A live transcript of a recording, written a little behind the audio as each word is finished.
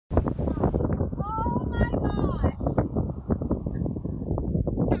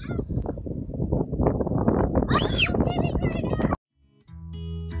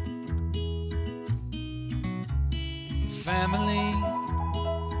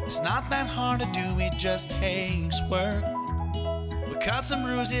It's not that hard to do, it just takes work. We cut some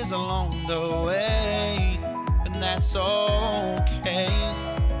bruises along the way, but that's okay.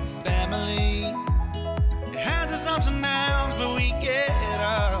 Family, it has its ups and downs, but we get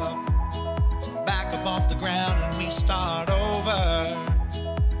up, back up off the ground, and we start over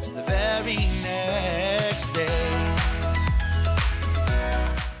the very next day.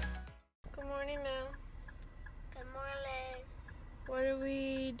 Good morning, Mel. Good morning. What are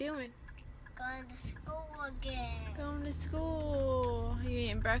we doing? Going to school again. Going to school. You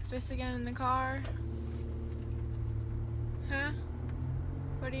eating breakfast again in the car? Huh?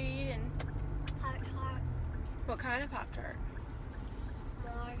 What are you eating? Pop-Tart. What kind of Pop-Tart?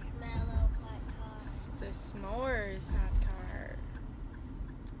 Marshmallow Pop-Tart. It's a s'mores Pop-Tart.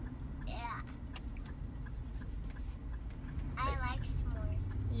 Yeah. I like s'mores.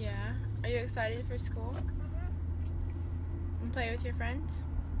 Yeah. Are you excited for school? And play with your friends?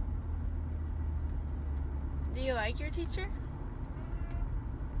 Do you like your teacher?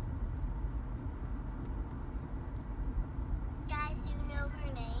 Guys, do you know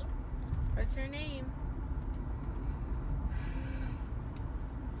her name? What's her name?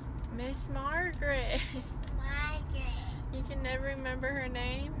 Miss Margaret. Margaret. You can never remember her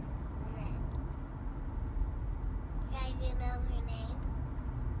name? Guys, you know her name?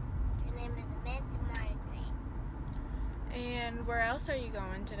 Her name is Miss Margaret. And where else are you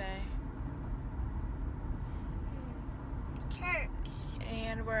going today? Church.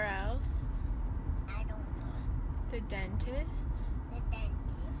 And where else? I don't know. The dentist? The dentist.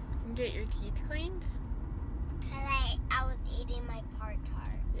 And get your teeth cleaned? Because I was eating my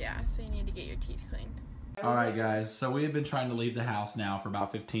Pop-Tart. Yeah, so you need to get your teeth cleaned. Alright guys, so we have been trying to leave the house now for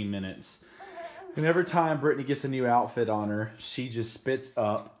about 15 minutes. And every time Brittany gets a new outfit on her, she just spits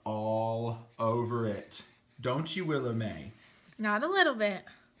up all over it. Don't you, Willow May? Not a little bit.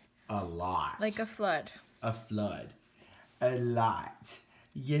 A lot. Like a flood. A flood. A lot.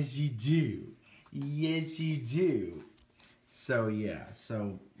 Yes, you do. Yes, you do. So, yeah.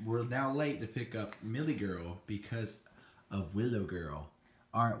 So, we're now late to pick up Millie Girl because of Willow Girl.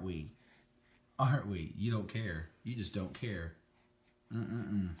 Aren't we? Aren't we? You don't care. You just don't care.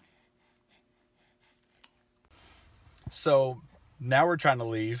 So, now we're trying to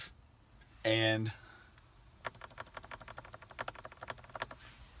leave. And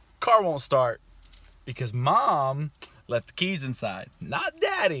car won't start because Mom left the keys inside. Not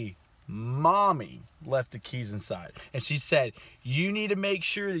Daddy. Mommy left the keys inside. And she said, you need to make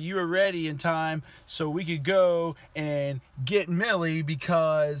sure that you are ready in time so we could go and get Millie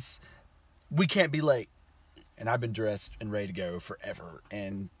because we can't be late. And I've been dressed and ready to go forever.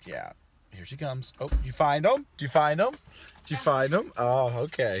 And yeah, here she comes. Oh, you find them? Did you find them? Did you find them? Oh,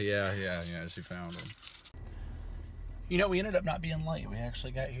 okay. Yeah, she found them. You know, we ended up not being late. We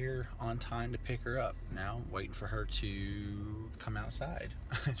actually got here on time to pick her up. Now, waiting for her to come outside.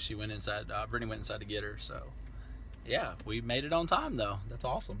 She went inside, Brittany went inside to get her, so. Yeah, we made it on time, though. That's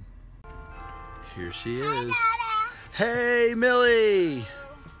awesome. Here she is. Hey, Millie! You're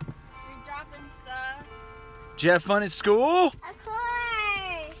dropping stuff. Did you have fun at school? Of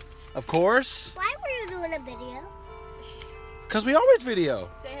course. Of course. Why were you doing a video? Because we always video.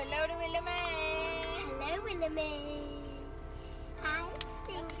 Say hello to Willow May. Hello, Willamette. Hi,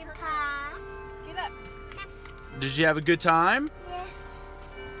 Pinkie Pie. Get up. Did you have a good time? Yes.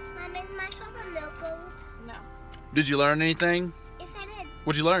 Mom, is my chocolate milk gold? No. Did you learn anything? Yes, I did.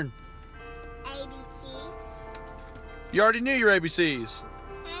 What'd you learn? ABC. You already knew your ABCs.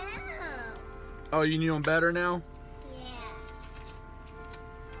 I know. Oh, you knew them better now?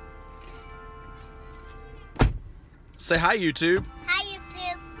 Yeah. Say hi, YouTube. Hi,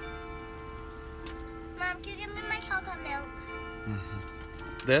 YouTube. Mom, can you give me my chocolate milk?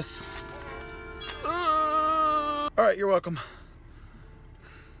 This? All right, you're welcome.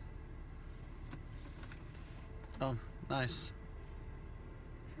 Oh, nice.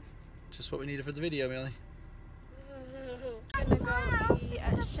 Just what we needed for the video, Millie. We're gonna go eat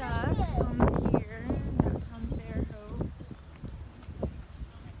at Shucks on the pier downtown Fairhope.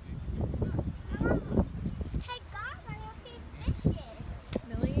 Hey, God, I want to see fishes.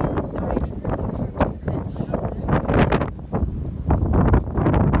 Millie is already cooking for fish.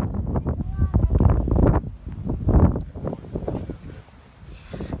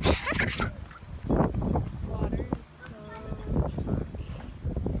 Water is so choppy.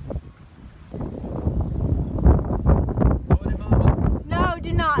 Go in it, Mama.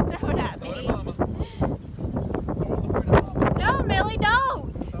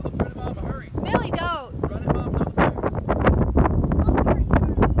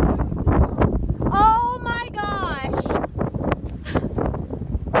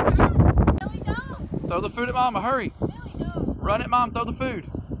 Throw the food at Mama, hurry. Run it, Mom, throw the food.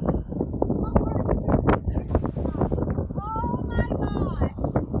 Oh my God.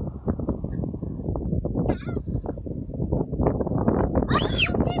 I'm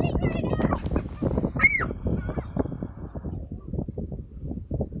sitting right now.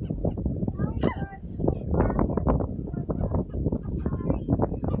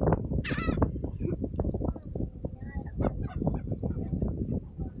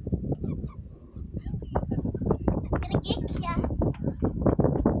 Gonna get ya.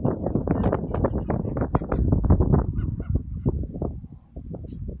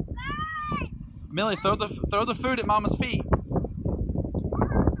 Millie, throw the food at Mama's feet.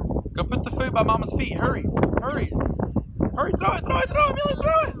 Go put the food by Mama's feet. Hurry, hurry, hurry! Throw it, Millie, throw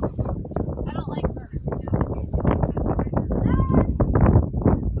it. I don't like birds.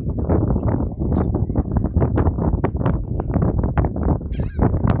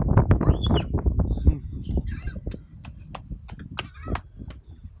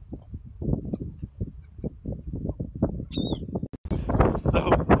 So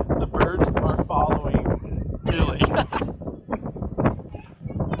the birds are following Millie.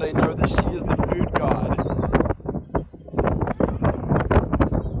 They know that she is the food god.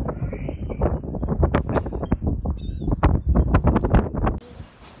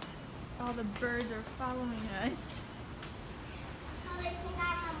 All the birds are following us. Oh, they think I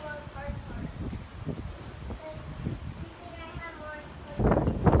have more parts on it. They think I have more parts.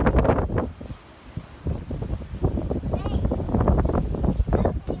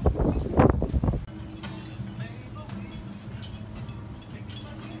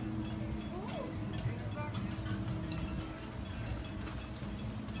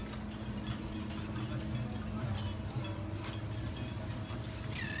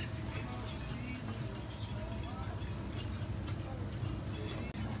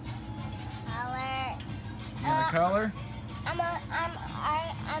 You want a color?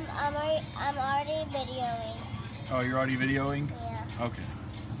 I'm already videoing. Oh, you're already videoing? Yeah. Okay.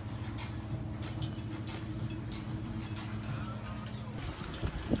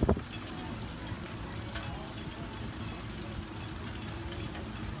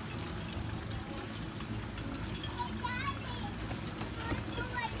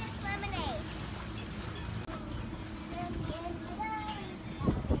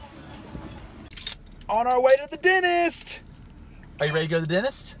 On our way to the dentist. Are you ready to go to the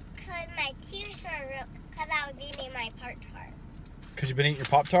dentist? Because my teeth are real. Because I was eating my Pop-Tart. Because you've been eating your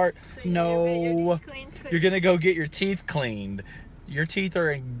Pop-Tart? So No. You're going to go get your teeth cleaned. Your teeth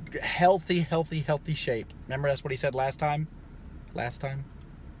are in healthy shape. Remember that's what he said last time? Last time?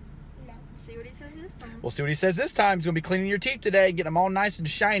 No. See what he says this time. We'll see what he says this time. He's going to be cleaning your teeth today and getting them all nice and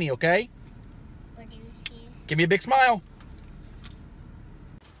shiny, okay? What do you see? Give me a big smile.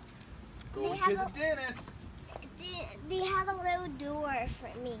 They Going have to a- the dentist. They have a little door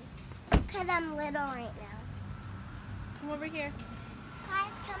for me. Because I'm little right now. Come over here.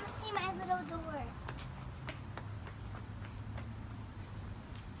 Guys, come see my little door.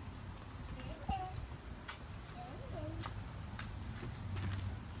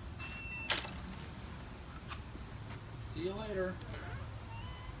 See you later.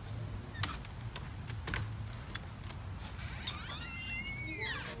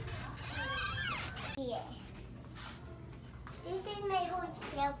 Yeah. This is my whole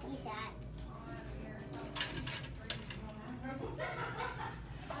selfie set.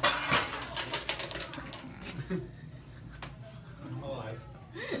 I'm alive.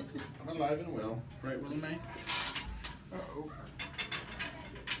 I'm alive and well. Right, Willie Mae? Uh-oh.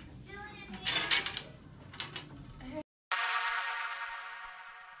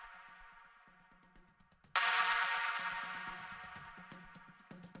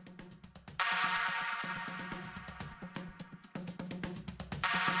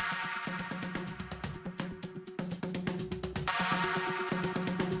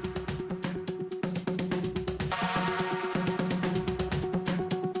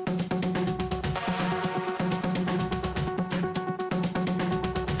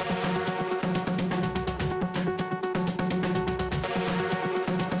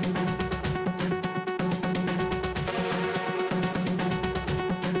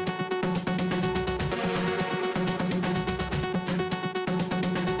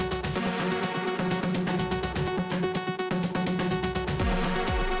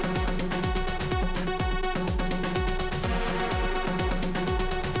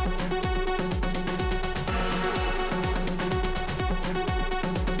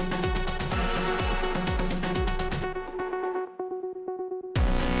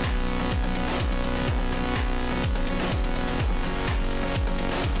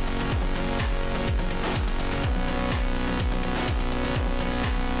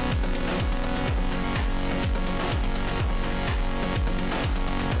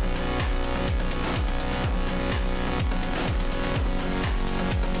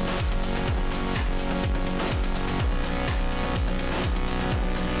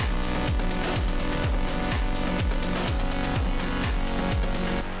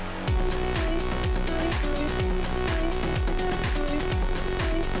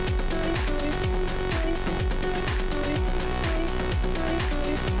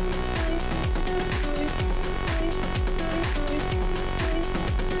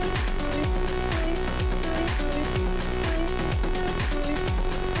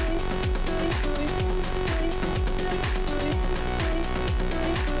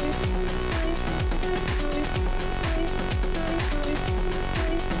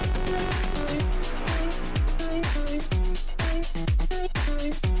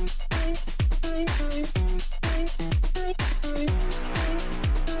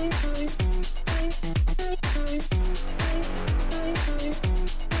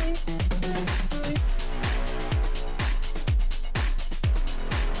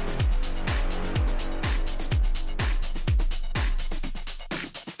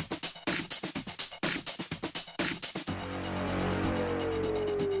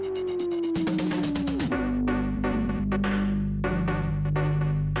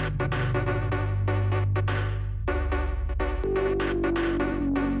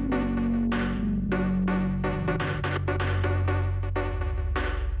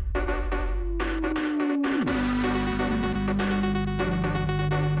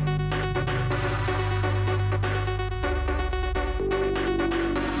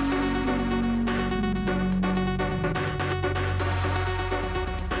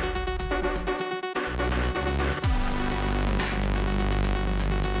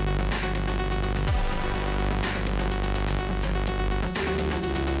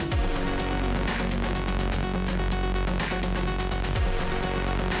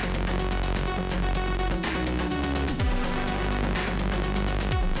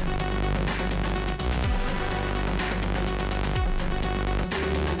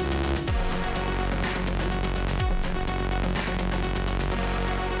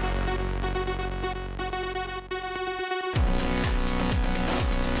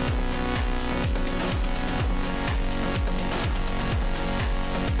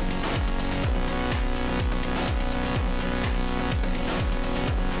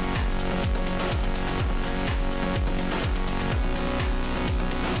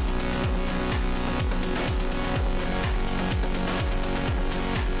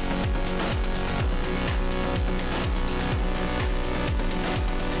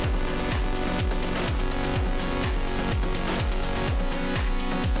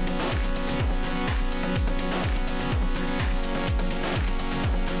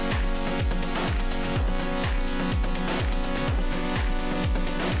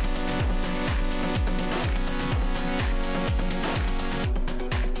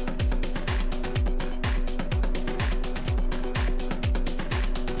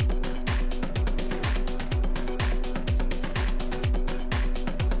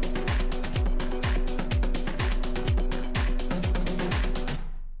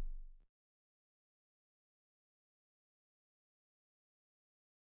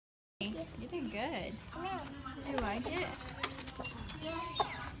 You did good. Did you like it?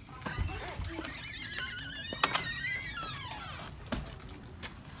 Yes.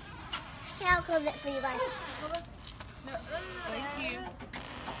 Here, I'll close it for you guys. Thank you.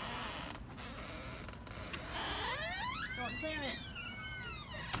 Don't slam it.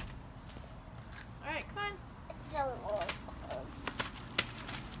 Alright, come on. Don't close.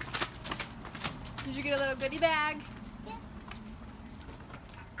 Did you get a little goodie bag? Yes.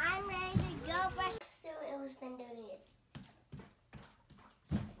 I'm ready to go back. So it was been doing it.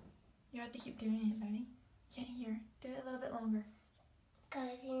 You have to keep doing it, buddy. Can't hear. Do it a little bit longer.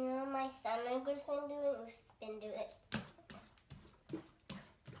 Because you know my stomach was been doing it. It's been doing it.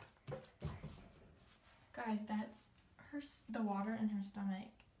 Guys, that's the water in her stomach.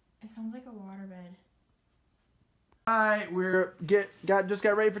 It sounds like a waterbed. Alright, we're just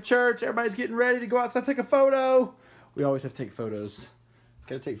got ready for church. Everybody's getting ready to go outside, take a photo. We always have to take photos.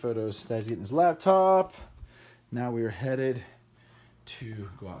 Gotta take photos. Dad's getting his laptop. Now we are headed to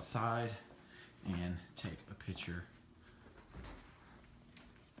go outside and take a picture.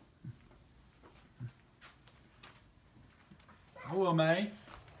 Oh well, May.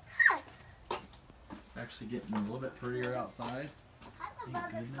 It's actually getting a little bit prettier outside.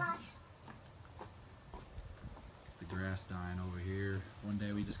 Thank goodness. The grass dying over here. One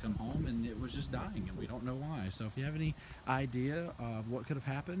day we just come home and it was just dying and we don't know why. So if you have any idea of what could have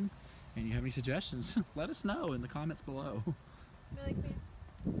happened and you have any suggestions, let us know in the comments below.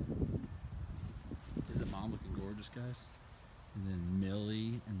 Isn't Mom looking gorgeous, guys? And then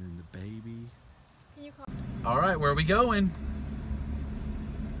Millie and then the baby. Can you call? All right, where are we going?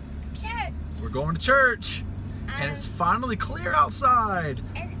 Church. We're going to church. And it's finally clear outside.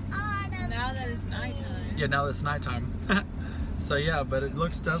 It's autumn. Now that it's nighttime. Yeah, now that it's nighttime. So yeah, but it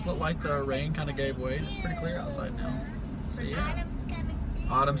does look like the rain kind of gave way and it's pretty clear outside now. So yeah.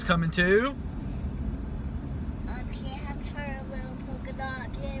 Autumn's coming too. Autumn's coming too. She has her little polka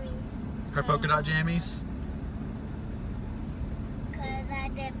dot jammies. Her polka dot jammies. Because I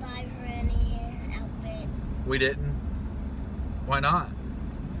didn't buy her any outfits. We didn't. Why not?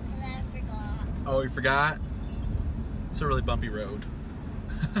 Because I forgot. Oh, you forgot? It's a really bumpy road.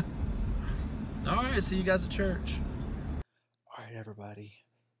 All right, see you guys at church. All right, right, everybody,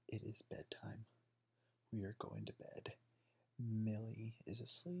 it is bedtime. We are going to bed. Millie is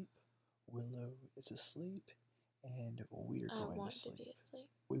asleep, Willow is asleep, and we are going to sleep. I want to be asleep.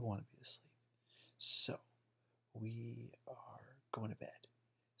 We want to be asleep. So, we are going to bed.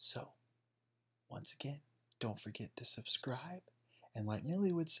 So, once again, don't forget to subscribe. And like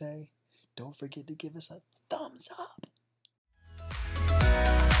Millie would say, don't forget to give us a thumbs up.